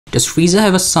Does Frieza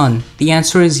have a son? The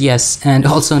answer is yes, and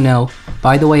also no.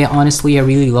 By the way, honestly, I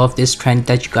really love this trend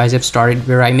that you guys have started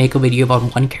where I make a video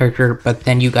about one character, but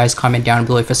then you guys comment down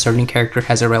below if a certain character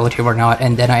has a relative or not,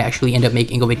 and then I actually end up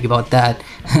making a video about that.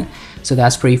 So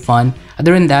that's pretty fun.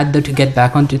 Other than that, though, to get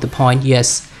back onto the point,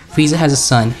 yes, Frieza has a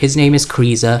son. His name is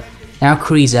Kuriza. Now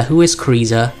Kuriza, who is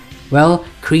Kuriza? Well,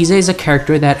 Kuriza is a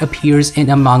character that appears in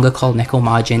a manga called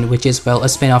Nekomajin, which is, well, a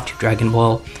spin-off to Dragon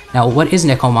Ball. Now, what is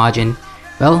Nekomajin?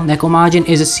 Well, Nekomajin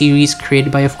is a series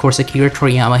created by, of course, Akira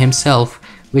Toriyama himself,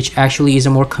 which actually is a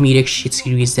more comedic shit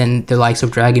series than the likes of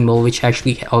Dragon Ball, which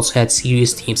actually also had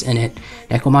serious themes in it.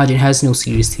 Nekomajin has no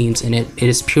serious themes in it. It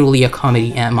is purely a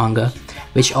comedy manga,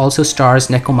 which also stars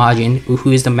Nekomajin,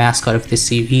 who is the mascot of this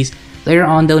series. Later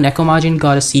on, though, Nekomajin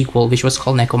got a sequel, which was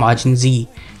called Nekomajin Z.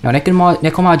 Now,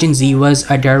 Nekomajin Z was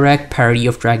a direct parody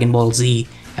of Dragon Ball Z,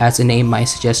 as the name might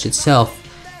suggest itself,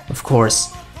 of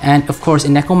course. And of course,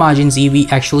 in Nekomajin Z, we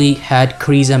actually had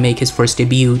Kuriza make his first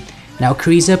debut. Now,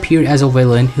 Kuriza appeared as a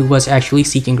villain who was actually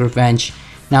seeking revenge.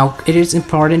 Now, it is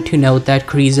important to note that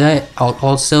Kuriza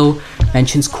also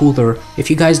mentions Cooler.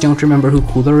 If you guys don't remember who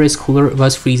Cooler is, Cooler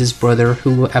was Frieza's brother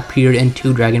who appeared in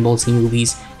 2 Dragon Ball Z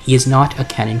movies. He is not a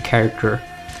canon character.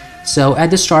 So,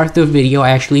 at the start of the video, I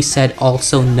actually said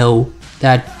also no,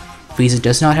 that Frieza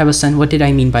does not have a son. What did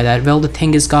I mean by that? Well, the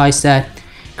thing is, guys, that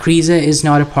Kuriza is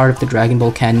not a part of the Dragon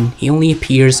Ball canon. He only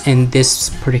appears in this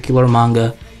particular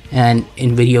manga and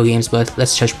in video games, but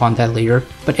let's touch upon that later.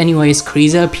 But anyways,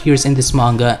 Kuriza appears in this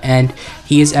manga, and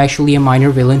he is actually a minor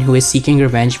villain who is seeking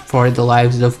revenge for the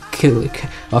lives of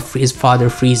his father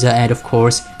Frieza and, of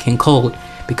course, King Cold,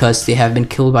 because they have been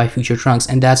killed by future Trunks,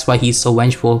 and that's why he's so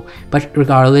vengeful. But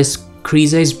regardless,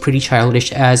 Kuriza is pretty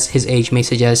childish, as his age may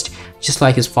suggest, just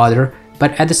like his father.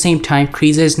 But at the same time,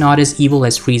 Kuriza is not as evil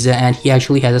as Frieza, and he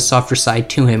actually has a softer side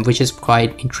to him, which is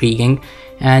quite intriguing.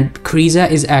 And Kuriza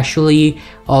is actually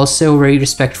also very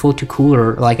respectful to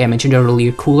Cooler. Like I mentioned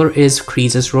earlier, Cooler is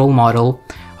Kuriza's role model.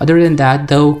 Other than that,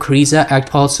 though,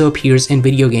 Kuriza also appears in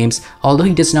video games. Although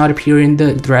he does not appear in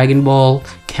the Dragon Ball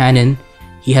canon,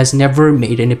 he has never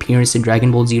made an appearance in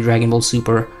Dragon Ball Z, Dragon Ball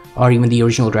Super, or even the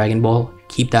original Dragon Ball.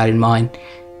 Keep that in mind.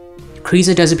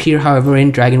 Kuriza does appear, however, in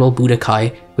Dragon Ball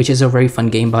Budokai, which is a very fun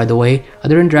game, by the way.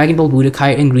 Other than Dragon Ball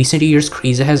Budokai, in recent years,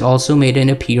 Kuriza has also made an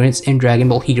appearance in Dragon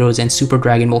Ball Heroes and Super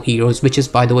Dragon Ball Heroes, which is,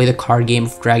 by the way, the card game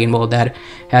of Dragon Ball that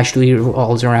actually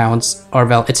revolves around, or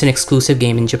well, it's an exclusive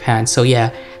game in Japan. So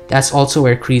yeah, that's also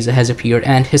where Kuriza has appeared,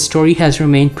 and his story has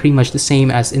remained pretty much the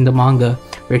same as in the manga,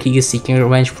 where he is seeking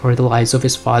revenge for the lives of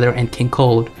his father and King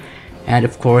Cold. And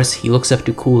of course, he looks up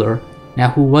to Cooler. Now,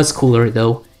 who was Cooler,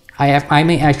 though? I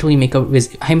may actually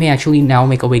now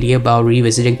make a video about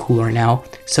revisiting Cooler now.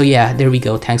 So yeah, there we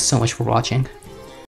go. Thanks so much for watching.